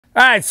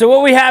All right, so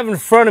what we have in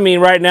front of me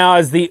right now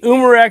is the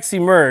Umarex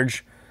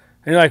Emerge.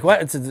 And you're like, what?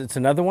 It's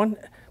another one?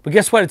 But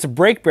guess what? It's a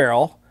brake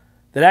barrel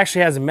that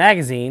actually has a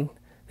magazine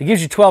that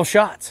gives you 12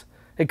 shots.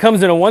 It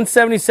comes in a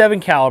 177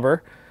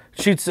 caliber.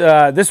 Shoots,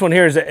 this one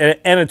here is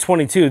a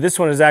 22. This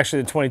one is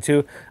actually the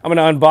 22. I'm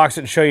going to unbox it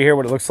and show you here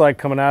what it looks like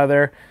coming out of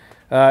there.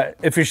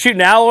 If you're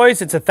shooting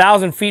alloys, it's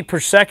 1,000 feet per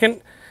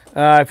second.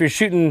 If you're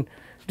shooting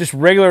just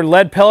regular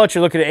lead pellets,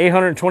 you're looking at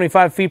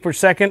 825 feet per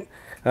second.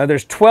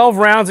 There's 12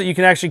 rounds that you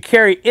can actually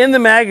carry in the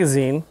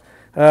magazine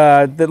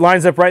that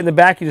lines up right in the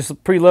back. You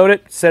just preload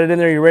it, set it in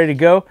there, you're ready to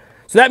go.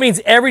 So that means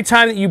every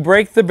time that you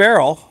break the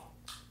barrel,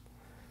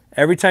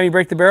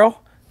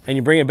 and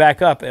you bring it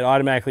back up, it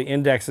automatically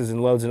indexes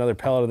and loads another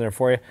pellet in there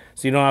for you.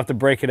 So you don't have to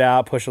break it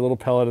out, push a little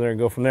pellet in there and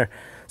go from there.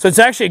 So it's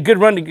actually a good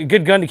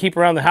gun to keep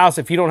around the house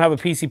if you don't have a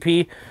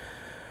PCP,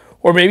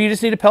 or maybe you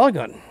just need a pellet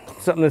gun,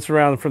 something that's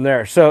around from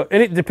there. So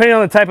depending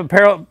on the type of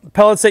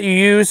pellets that you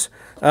use,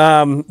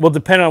 will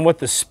depend on what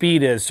the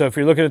speed is. So if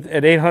you're looking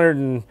at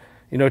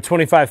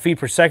 825 feet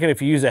per second,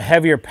 if you use a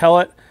heavier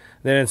pellet,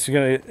 then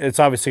it's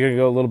obviously going to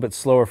go a little bit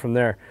slower from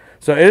there.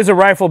 So it is a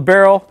rifle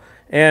barrel,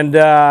 and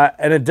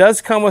it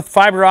does come with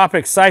fiber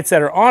optic sights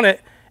that are on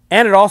it,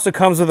 and it also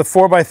comes with a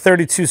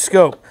 4x32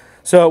 scope.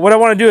 So what I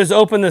want to do is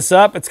open this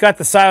up. It's got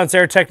the silence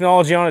air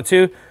technology on it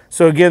too.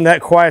 So again, that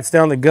quiets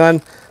down the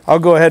gun. I'll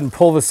go ahead and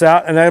pull this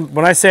out. And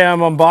when I say I'm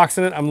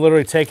unboxing it, I'm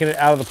literally taking it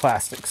out of the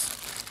plastics.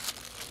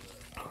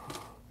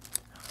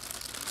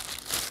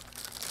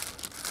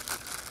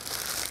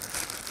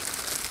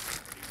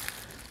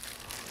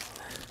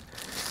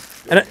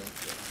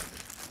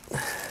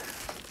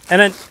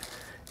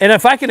 And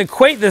if I can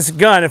equate this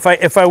gun,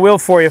 if I will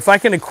for you, if I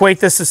can equate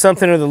this to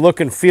something of the look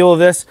and feel of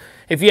this,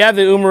 if you have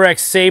the Umarex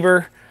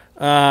Saber,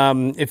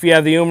 if you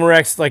have the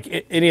Umarex,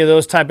 like any of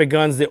those type of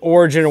guns, the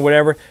Origin or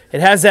whatever, it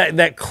has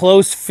that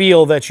close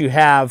feel that you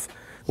have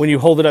when you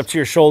hold it up to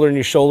your shoulder and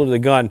you shoulder the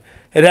gun.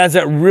 It has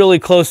that really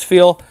close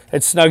feel.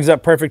 It snugs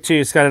up perfect to you.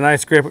 It's got a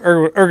nice grip.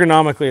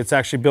 Ergonomically, it's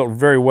actually built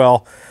very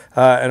well,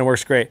 and it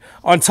works great.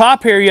 On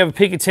top here, you have a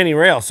Picatinny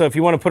rail. So if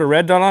you want to put a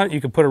red dot on it,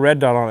 you can put a red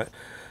dot on it.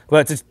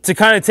 But to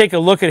kind of take a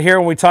look at here,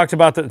 when we talked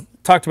about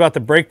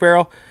the brake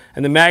barrel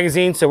and the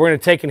magazine, so we're going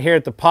to take in here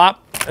at the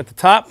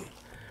top,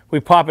 we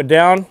pop it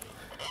down.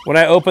 When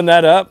I open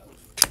that up,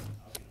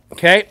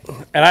 okay,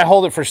 and I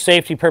hold it for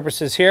safety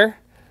purposes here,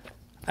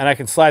 and I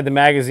can slide the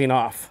magazine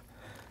off.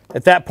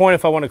 At that point,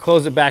 if I want to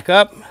close it back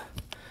up,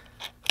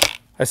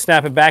 I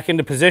snap it back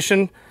into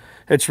position.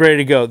 It's ready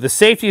to go. The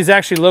safety is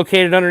actually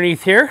located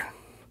underneath here,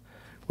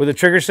 where the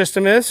trigger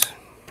system is,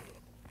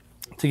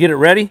 to get it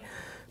ready.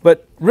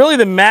 But really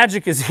the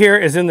magic is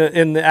in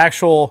the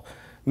actual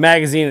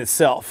magazine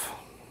itself.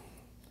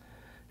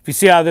 If you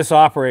see how this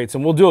operates,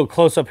 and we'll do a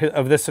close-up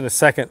of this in a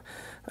second.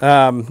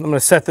 I'm going to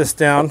set this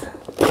down.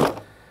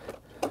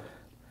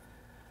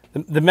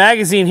 The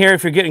magazine here,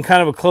 if you're getting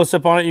kind of a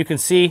close-up on it, you can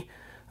see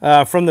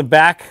from the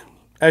back,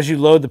 as you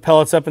load the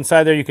pellets up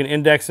inside there, you can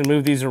index and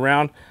move these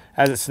around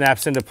as it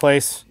snaps into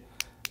place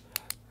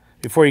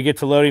before you get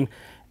to loading.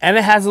 And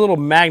it has a little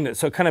magnet,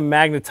 so it kind of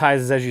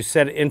magnetizes as you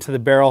set it into the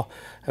barrel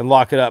and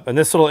lock it up. And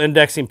this little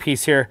indexing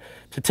piece here,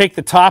 to take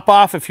the top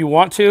off if you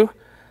want to,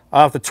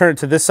 I'll have to turn it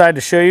to this side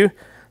to show you.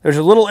 There's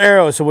a little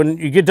arrow, so when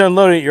you get done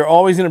loading it, you're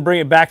always going to bring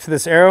it back to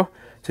this arrow.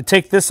 To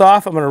take this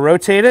off, I'm going to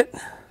rotate it,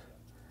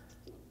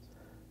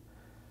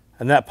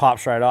 and that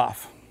pops right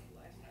off.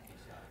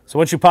 So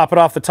once you pop it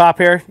off the top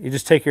here, you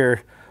just take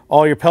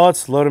all your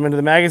pellets, load them into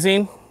the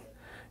magazine,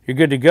 you're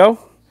good to go.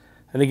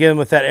 And again,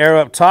 with that arrow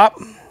up top,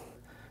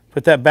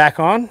 put that back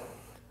on,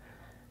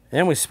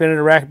 and we spin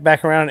it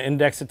back around and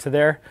index it to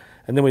there,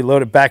 and then we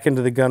load it back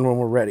into the gun when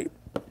we're ready.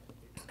 All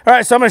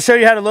right, so I'm going to show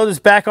you how to load this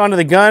back onto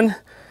the gun.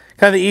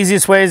 Kind of the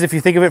easiest way is if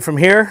you think of it from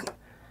here.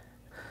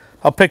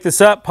 I'll pick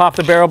this up, pop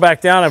the barrel back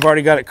down. I've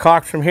already got it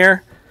cocked from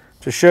here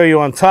to show you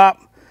on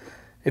top.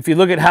 If you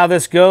look at how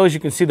this goes,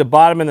 you can see the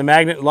bottom and the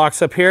magnet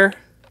locks up here.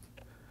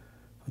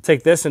 I'll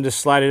take this and just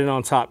slide it in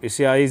on top. You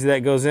see how easy that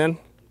goes in?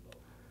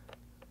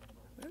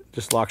 It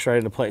just locks right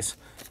into place.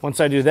 Once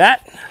I do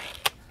that,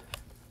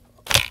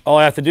 all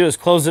I have to do is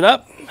close it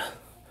up.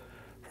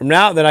 From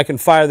now, then I can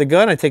fire the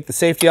gun. I take the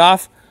safety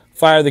off,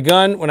 fire the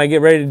gun. When I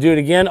get ready to do it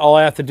again, all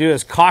I have to do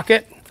is cock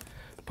it,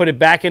 put it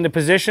back into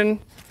position,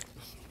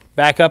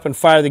 back up and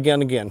fire the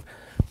gun again.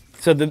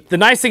 So the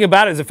nice thing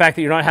about it is the fact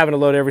that you're not having to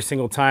load every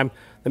single time.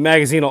 The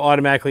magazine will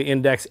automatically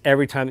index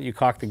every time that you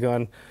cock the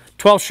gun.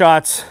 12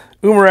 shots,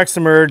 Umarex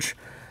Emerge,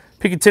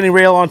 Picatinny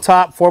rail on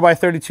top,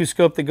 4x32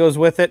 scope that goes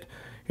with it.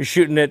 You're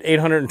shooting at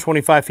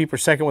 825 feet per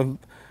second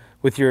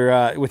with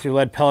your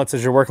lead pellets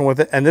as you're working with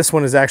it. And this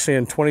one is actually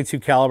in 22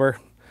 caliber.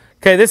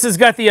 Okay, this has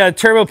got the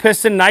turbo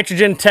piston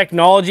nitrogen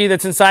technology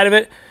that's inside of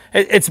it.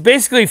 It's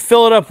basically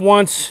fill it up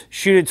once,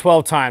 shoot it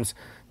 12 times.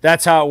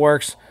 That's how it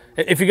works.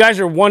 If you guys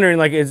are wondering,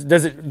 like,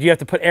 do you have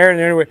to put air in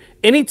there anywhere?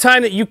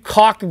 Anytime that you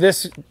cock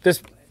this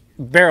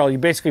barrel, you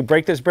basically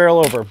break this barrel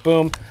over.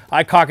 Boom,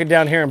 I cock it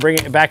down here and bring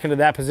it back into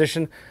that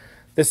position.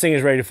 This thing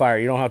is ready to fire.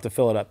 You don't have to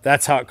fill it up.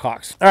 That's how it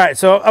cocks. All right,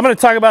 so I'm going to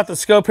talk about the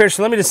scope here.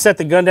 So let me just set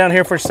the gun down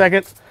here for a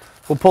second.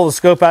 We'll pull the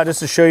scope out just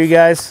to show you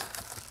guys.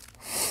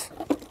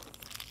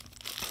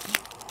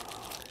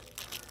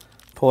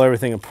 Pull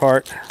everything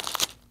apart.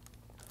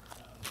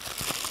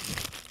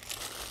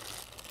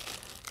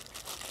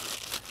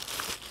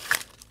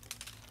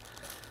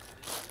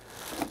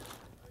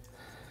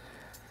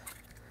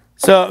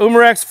 So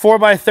Umarex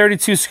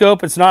 4x32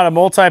 scope. It's not a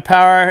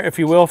multi-power, if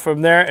you will,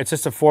 from there. It's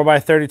just a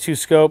 4x32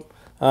 scope.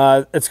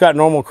 It's got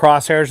normal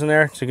crosshairs in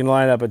there, so you can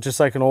line it up, but just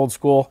like an old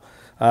school.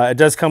 It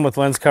does come with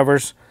lens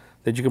covers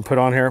that you can put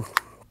on here.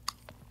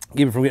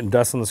 Keep it from getting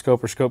dust on the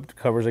scope, or scope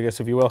covers, I guess,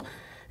 if you will.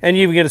 And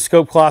you even get a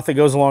scope cloth that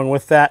goes along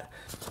with that.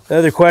 The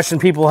other question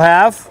people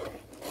have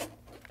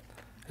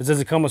is, does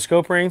it come with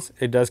scope rings?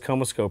 It does come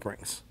with scope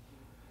rings.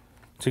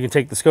 So you can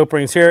take the scope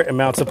rings here and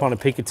mount up on a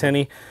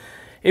Picatinny.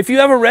 If you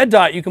have a red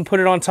dot, you can put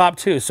it on top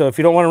too. So if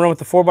you don't want to run with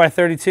the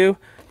 4x32,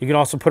 you can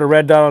also put a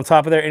red dot on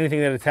top of there. Anything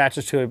that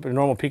attaches to a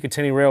normal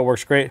Picatinny rail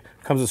works great.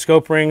 Comes with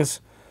scope rings,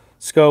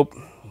 scope,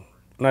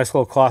 nice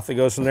little cloth that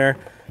goes in there,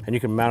 and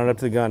you can mount it up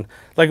to the gun.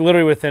 Like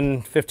literally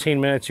within 15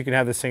 minutes, you can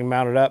have this thing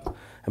mounted up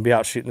and be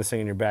out shooting this thing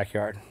in your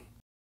backyard.